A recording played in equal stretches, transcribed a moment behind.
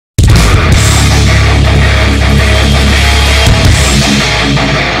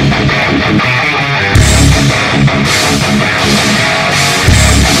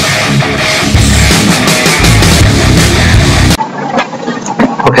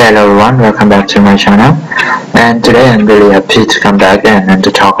Okay, hello everyone, welcome back to my channel. And today I'm really happy to come back and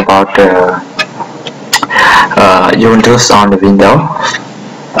to talk about the Ubuntu on the Windows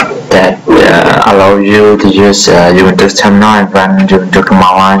that allow you to use Ubuntu terminal and run Ubuntu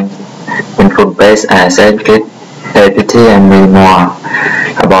command line input based as edit, apt, and many more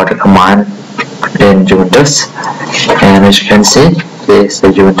about the command in Ubuntu. And as you can see, this is the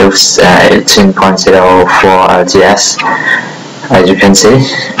Ubuntu 18.04 LTS. As you can see,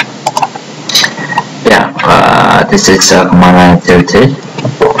 this is a command line activity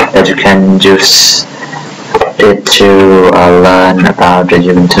that you can use it to learn about the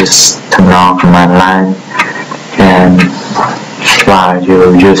Ubuntu terminal command line, and while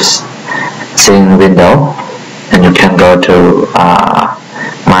you use using Windows, and you can go to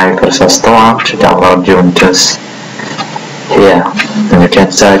Microsoft Store to download Ubuntu here, and you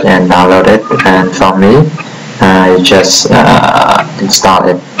can search and download it. And for me, you just install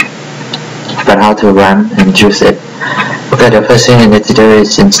it. But how to run and use it? Okay, the first thing you need to do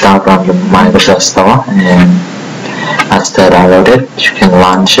is install from the Microsoft Store, and after download it, you can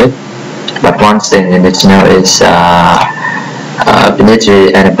launch it. But one thing you need to know is you need to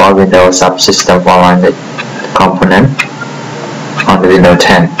enable Windows Subsystem 400 component on the Windows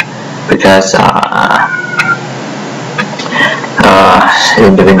 10, because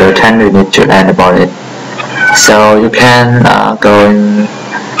in the Windows 10 we need to enable it. So you can go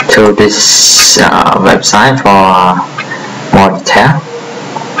to this website for more detail.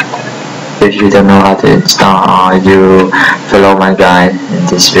 If you don't know how to install, you follow my guide in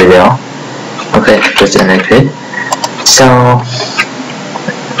this video. Okay, just enable it. So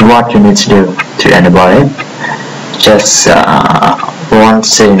what you need to do to enable it, just one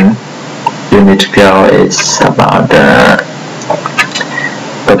thing you need to go is about the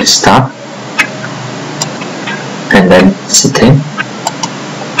start, and then setting.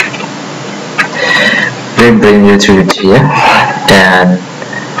 We bring you to here, and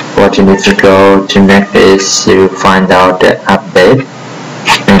what you need to go to next is you find out the update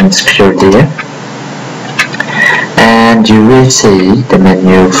and security here, and you will see the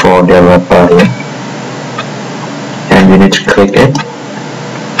menu for developer here, and you need to click it.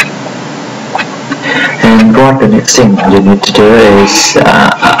 And what the next thing you need to do is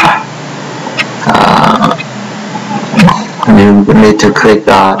you need to click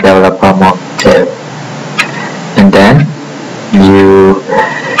developer mode tab, and then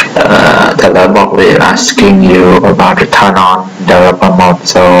the dialog will asking you about the turn on developer mode,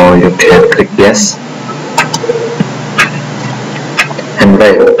 so you can click yes and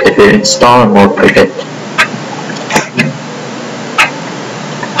wait. If you install mode, click it.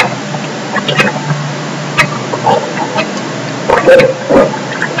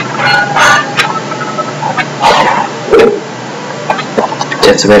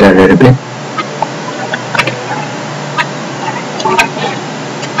 Just wait a little bit.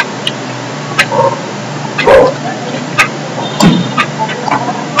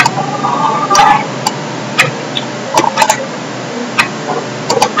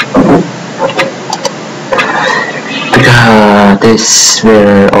 Because this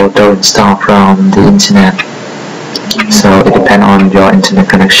will auto install from the internet, so it depends on your internet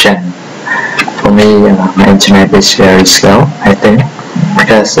connection. For me, my internet is very slow, I think,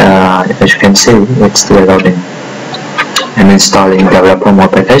 because as you can see, it's still loading and installing developer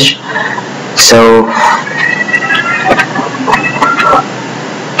mode package. So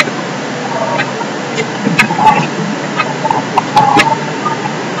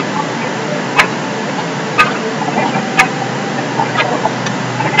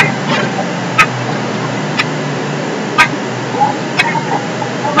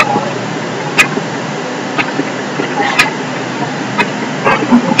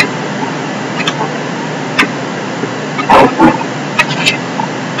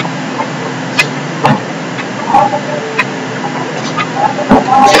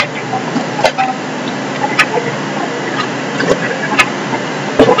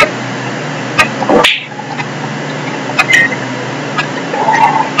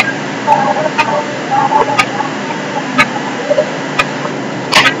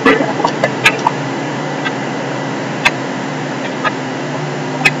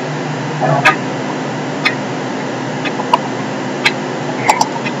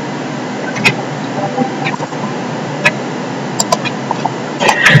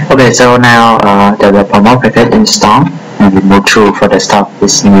okay, so now developer mode package installed, and we move through for the stuff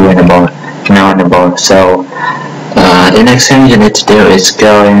is new enable, now enable. So the next thing you need to do is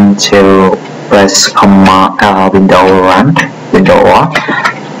going to press command window run, window R,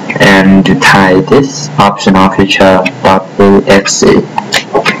 and to type this optional feature.exe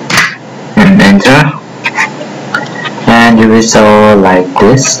enter, and you will show like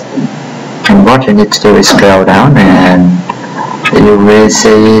this. And what you need to do is scroll down, and you will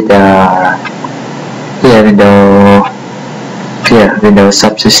see the window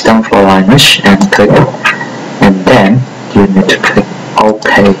subsystem for language, and click it, and then you need to click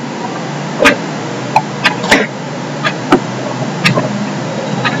OK.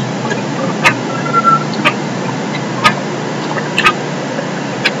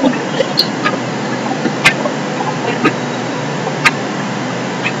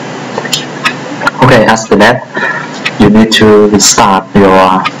 Okay, after that, you need to restart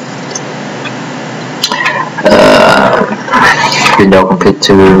your window complete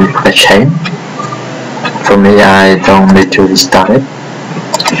to the chain. For me, I don't need to restart it.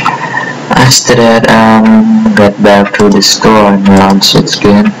 After that, get back to the store and launch it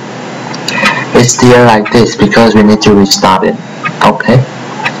again. It's still like this because we need to restart it. Okay,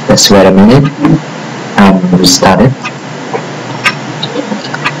 let's wait a minute and restart it.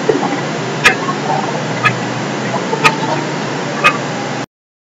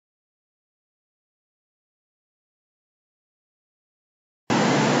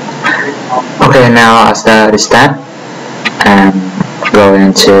 Okay, now after restart, go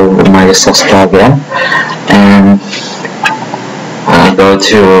into Microsoft Store again, and go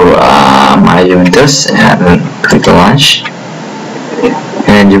to my Ubuntu and click launch,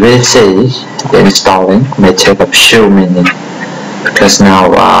 and you will see the installing may take a few minutes because now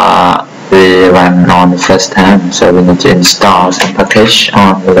we run on the first time, so we need to install some package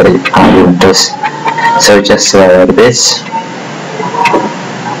on the Ubuntu. So just wait a bit.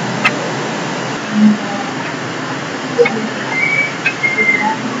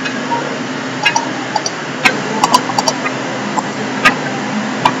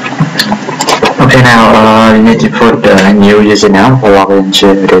 Okay, now you need to put a new username for log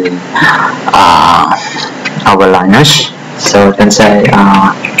into the our Linux. So I can say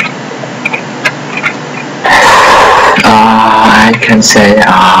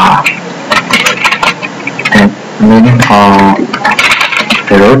admin or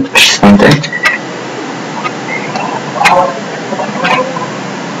root something.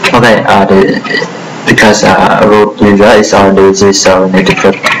 Okay, because root user is already used, so we need to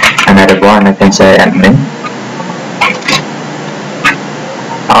put another one. I can say admin.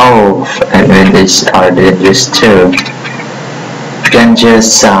 Oh, admin is already used too. You can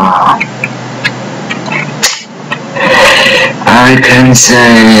just I can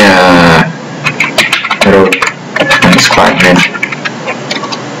say root and admin.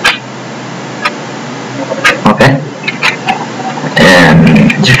 Okay,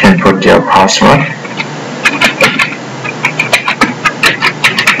 and you can put your password.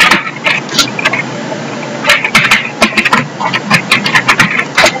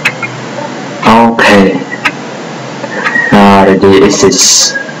 Okay, now ready is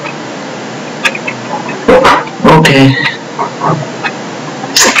this. Okay,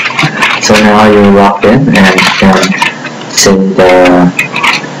 so now you log in and you can see the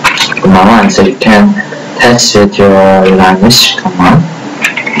command, so you can test with your language command.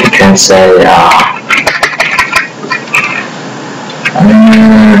 You can say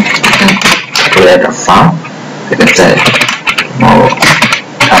create a file. You can say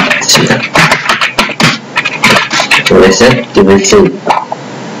release it, you will see.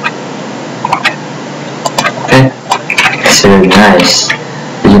 Okay, it's really nice.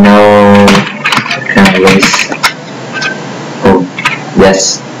 You know, you can release. Oh,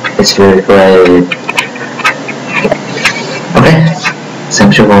 yes, it's really great. Okay,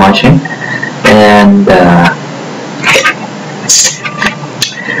 thanks for watching, and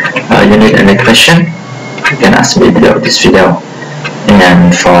you need any question, you can ask me below this video.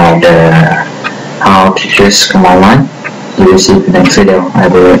 And for the how to use command line, you will see the next video. I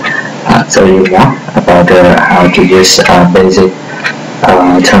will tell you more about how to use basic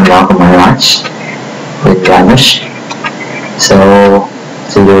terminal command lines with Linux. So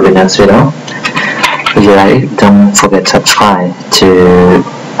see you in the next video. If you like, don't forget to subscribe to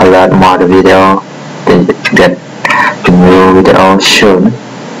alert more the video to get the new video soon.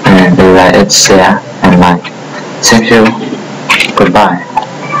 And if you like it, share and like. Thank you. Goodbye.